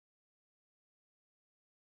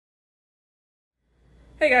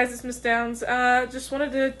Hey guys, it's Miss Downs. Just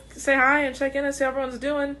wanted to say hi and check in and see how everyone's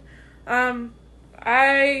doing.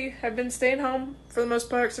 I have been staying home for the most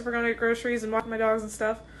part, except for going to get groceries and walking my dogs and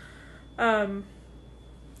stuff. Um,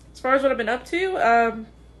 as far as what I've been up to,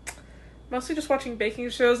 mostly just watching baking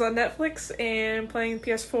shows on Netflix and playing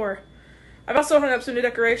PS4. I've also hung up some new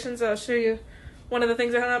decorations. I'll show you one of the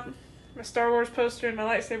things I hung up. My Star Wars poster and my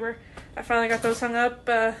lightsaber. I finally got those hung up.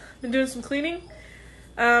 Been doing some cleaning.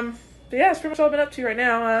 But yeah, that's pretty much all I've been up to right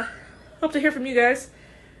now. Hope to hear from you guys.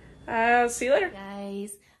 See you later.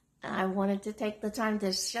 Guys, I wanted to take the time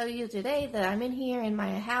to show you today that I'm in here in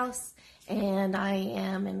my house and I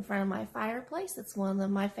am in front of my fireplace. It's one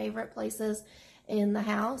of my favorite places in the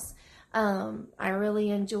house. I really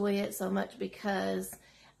enjoy it so much because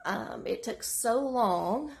it took so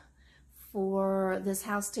long for this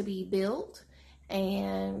house to be built,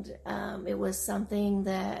 and it was something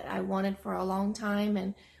that I wanted for a long time,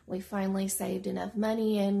 and we finally saved enough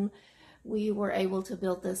money and we were able to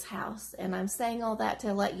build this house. And I'm saying all that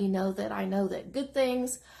to let you know that I know that good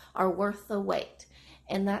things are worth the wait.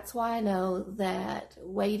 And that's why I know that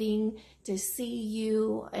waiting to see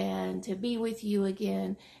you and to be with you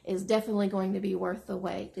again is definitely going to be worth the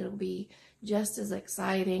wait. It'll be just as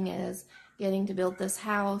exciting as getting to build this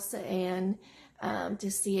house and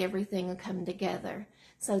to see everything come together.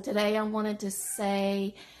 So today I wanted to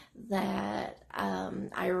say that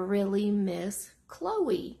I really miss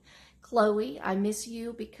Chloe. Chloe, I miss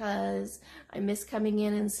you because I miss coming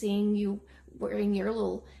in and seeing you wearing your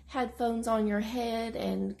little headphones on your head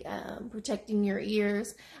and protecting your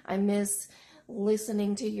ears. I miss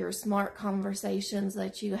listening to your smart conversations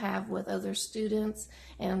that you have with other students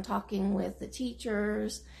and talking with the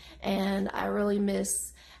teachers. And I really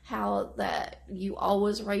miss how that you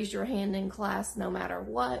always raise your hand in class no matter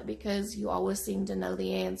what, because you always seem to know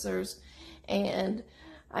the answers. And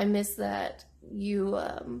I miss that you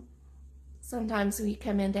sometimes when you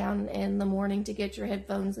come in down in the morning to get your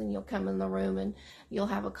headphones and you'll come in the room and you'll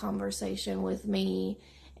have a conversation with me,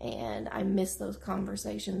 and I miss those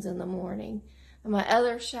conversations in the morning. And my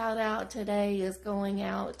other shout out today is going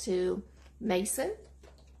out to Mason.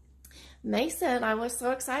 Mason, I was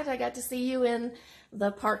so excited. I got to see you in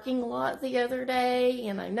the parking lot the other day,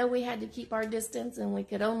 and I know we had to keep our distance and we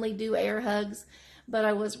could only do air hugs, but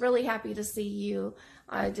I was really happy to see you.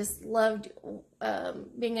 I just loved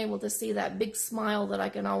being able to see that big smile that I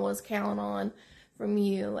can always count on from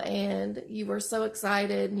you, and you were so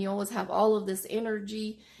excited and you always have all of this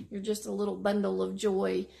energy. You're just a little bundle of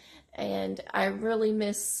joy. And I really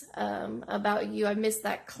miss about you. I miss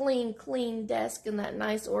that clean desk and that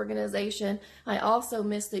nice organization. I also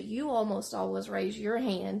miss that you almost always raise your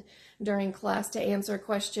hand during class to answer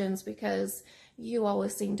questions because you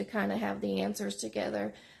always seem to kind of have the answers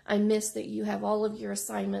together. I miss that you have all of your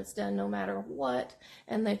assignments done no matter what,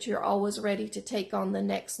 and that you're always ready to take on the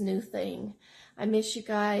next new thing. I miss you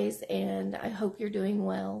guys, and I hope you're doing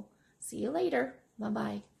well. See you later.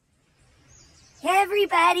 Bye-bye. Hey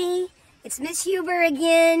everybody, it's Miss Huber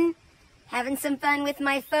again, having some fun with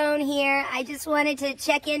my phone here. I just wanted to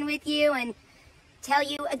check in with you and tell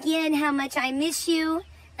you again how much I miss you.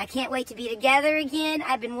 I can't wait to be together again.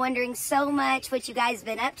 I've been wondering so much what you guys have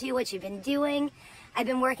been up to, what you've been doing. I've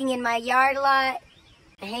been working in my yard a lot.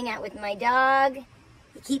 I hang out with my dog.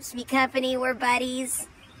 He keeps me company, we're buddies.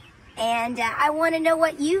 And I want to know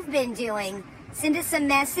what you've been doing. Send us a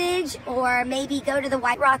message or maybe go to the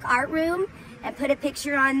White Rock Art Room and put a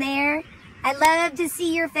picture on there. I love to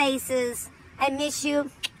see your faces. I miss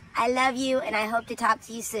you. I love you, and I hope to talk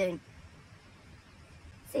to you soon.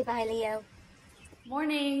 Say bye, Leo.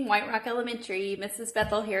 Morning, White Rock Elementary. Mrs.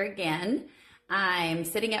 Bethel here again. I'm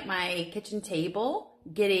sitting at my kitchen table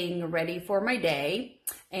getting ready for my day.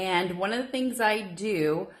 And one of the things I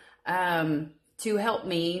do to help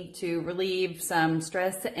me to relieve some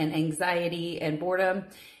stress and anxiety and boredom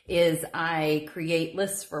is I create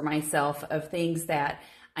lists for myself of things that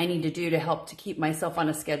I need to do to help to keep myself on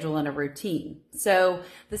a schedule and a routine. So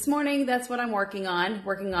this morning, that's what I'm working on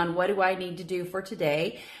what do I need to do for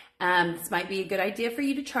today. This might be a good idea for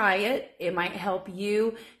you to try it. It might help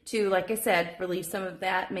you to, like I said, relieve some of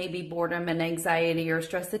that maybe boredom and anxiety or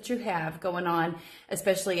stress that you have going on,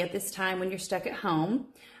 especially at this time when you're stuck at home.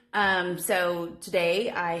 So today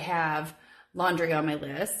I have laundry on my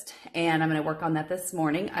list, and I'm going to work on that this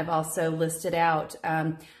morning. I've also listed out,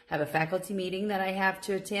 have a faculty meeting that I have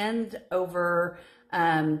to attend over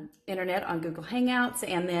internet on Google Hangouts,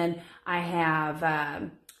 and then I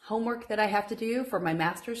have homework that I have to do for my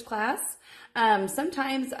master's class.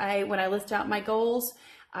 Sometimes when I list out my goals,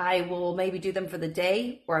 I will maybe do them for the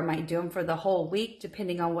day, or I might do them for the whole week,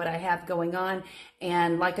 depending on what I have going on.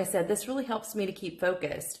 And like I said, this really helps me to keep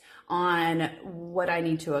focused on what I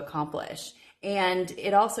need to accomplish. And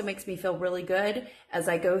it also makes me feel really good as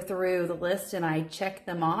I go through the list and I check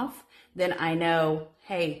them off. Then I know,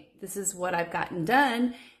 hey, this is what I've gotten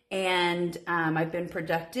done, and I've been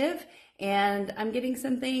productive, and I'm getting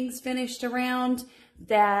some things finished around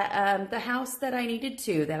that the house that I needed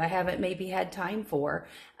to, that I haven't maybe had time for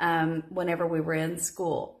whenever we were in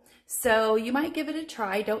school. So you might give it a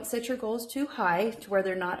try. Don't set your goals too high to where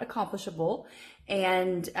they're not accomplishable,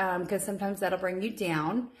 and because sometimes that'll bring you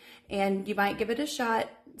down. And you might give it a shot.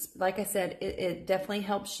 Like I said, it definitely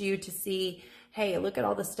helps you to see, hey, look at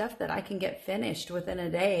all the stuff that I can get finished within a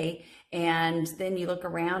day. And then you look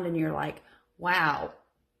around and you're like, wow,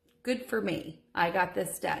 good for me. I got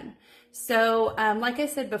this done. So like I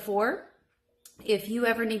said before, if you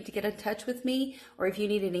ever need to get in touch with me, or if you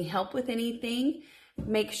need any help with anything,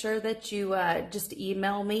 make sure that you just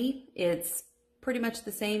email me. It's pretty much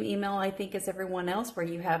the same email, I think, as everyone else, where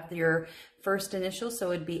you have your first initial.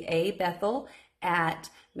 So it'd be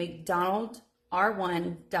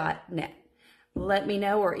abethel@mcdonaldr1.net. Let me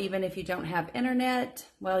know, or even if you don't have internet,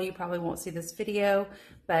 well, you probably won't see this video,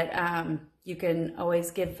 but you can always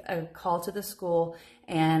give a call to the school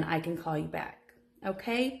and I can call you back.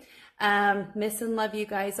 Okay? Miss and love you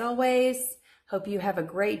guys always. Hope you have a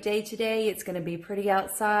great day today. It's going to be pretty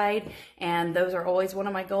outside, and those are always one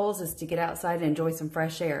of my goals, is to get outside and enjoy some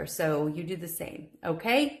fresh air. So you do the same.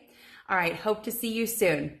 Okay? All right. Hope to see you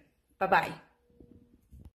soon. Bye-bye.